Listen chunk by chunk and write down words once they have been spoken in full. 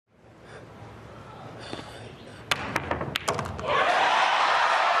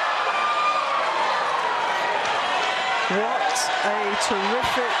a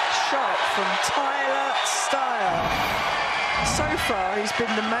terrific shot from Tyler Steyer. So far, he's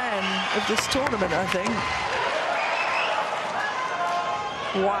been the man of this tournament, I think.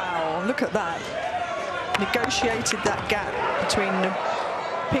 Wow, look at that. Negotiated that gap between the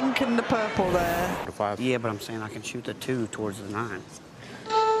pink and the purple there. Yeah, but I'm saying I can shoot the 2 towards the 9.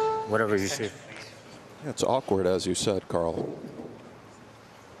 Whatever you see. It's awkward, as you said, Carl.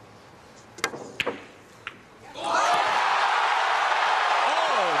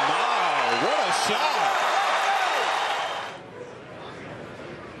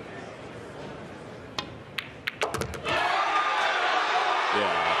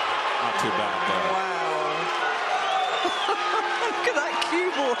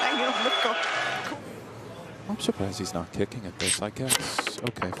 I'm surprised he's not kicking at this, I guess.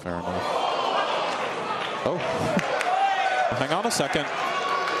 Okay, fair enough. Oh, hang on a second.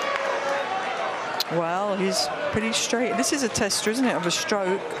 Well, he's pretty straight. This is a tester, isn't it, of a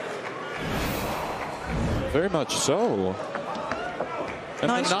stroke? Very much so. And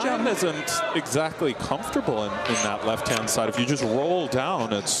nice the 9 jump. isn't exactly comfortable in that left-hand side. If you just roll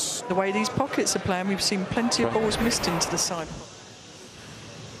down, it's... The way these pockets are playing, we've seen plenty of balls missed into the side.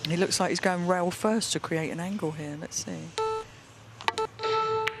 He looks like he's going rail first to create an angle here. Let's see.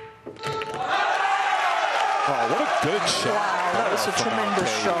 Oh, what a good shot. Wow, that was a tremendous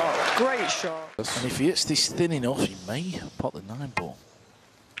shot. Great shot. And if he hits this thin enough, he may pot the 9 ball.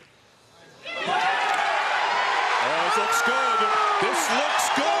 Oh, this looks good. This looks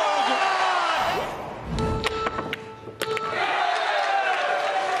good.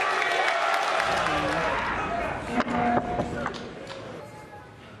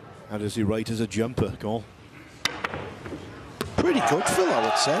 How does he rate as a jumper, Cole? Pretty good, Phil, I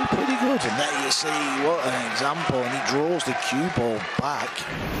would say. Pretty good. And there you see what an example. And he draws the cue ball back.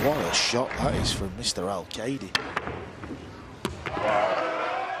 What a shot that is from Mr. Al-Qaedi.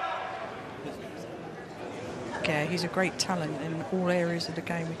 Yeah, he's a great talent in all areas of the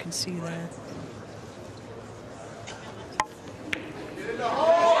game. We can see there.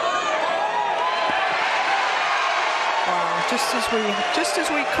 Wow, just as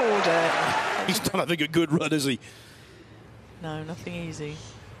we called it. He's not having a good run, is he? No, nothing easy.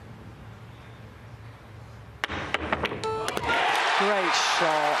 Great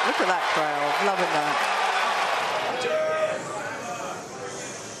shot. Look at that crowd. Loving that.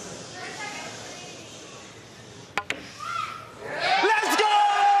 Let's go!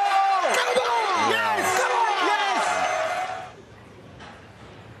 Come on! Yes! Come on! Yes!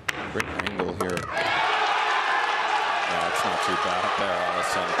 Great angle here. Yeah, it's not too bad there,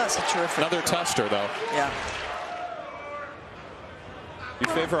 Allison. That's a terrific. Another tester, though. Yeah. Do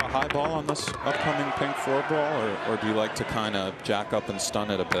you favor a high ball on this upcoming pink 4 ball, or do you like to kind of jack up and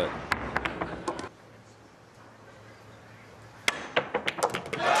stun it a bit?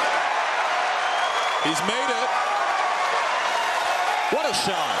 He's made it. What a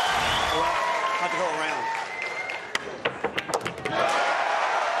shot. Well, had to go around.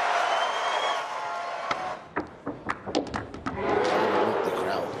 The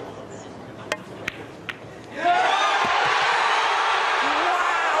crowd.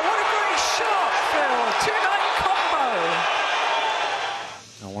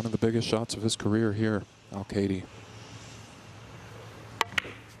 Now, one of the biggest shots of his career here, Al-Qaedi.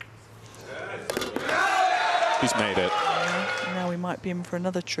 He's made it. Now we might be in for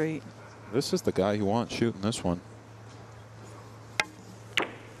another treat. This is the guy you want shooting this one.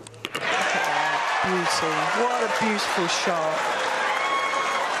 Beauty. What a beautiful shot.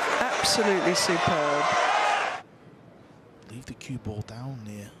 Absolutely superb. Leave the cue ball down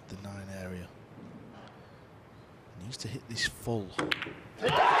near the 9 area. Needs to hit this full.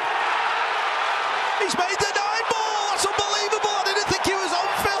 He's made the 9 ball! That's unbelievable! I didn't think he was on,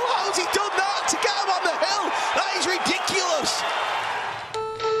 Phil. How's he done that to get him on the hill? That is ridiculous!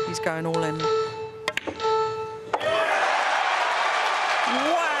 He's going all in.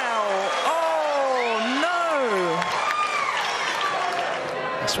 Wow! Oh, no!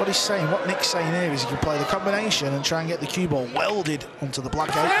 That's what he's saying. What Nick's saying here is he can play the combination and try and get the cue ball welded onto the black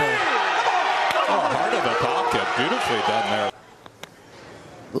 8 ball. Oh, heart of the pocket. Beautifully done there.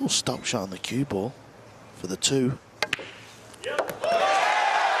 Little stop shot on the cue ball for the 2. There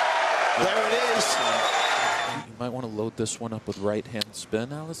it is. You might want to load this one up with right-hand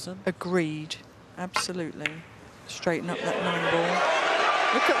spin, Allison. Agreed. Absolutely. Straighten up that 9 ball.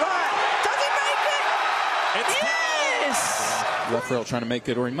 Look at that! Does he make it? It's yes! left rail trying to make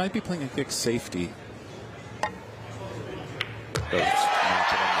it, or he might be playing a kick safety. Knock it in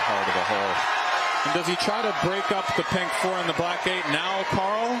the heart of the hole. And does he try to break up the pink 4 and the black 8 now,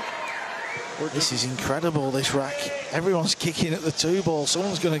 Carl? This is incredible, this rack. Everyone's kicking at the 2 ball.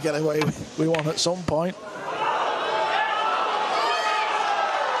 Someone's going to get away with one at some point.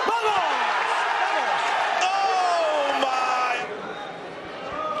 Oh, my!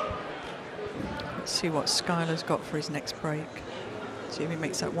 Let's see what Skyler's got for his next break. See if he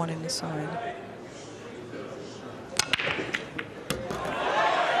makes that one in the side.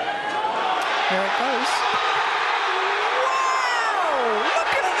 There it goes. Wow!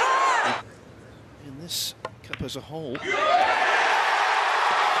 Look at that! In this cup as a whole, it's been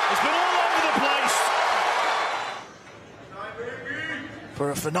all over the place.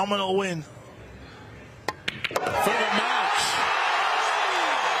 For a phenomenal win. For the match.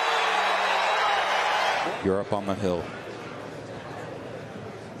 You're up on the hill.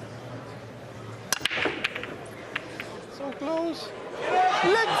 So close.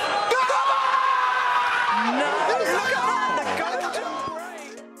 Let's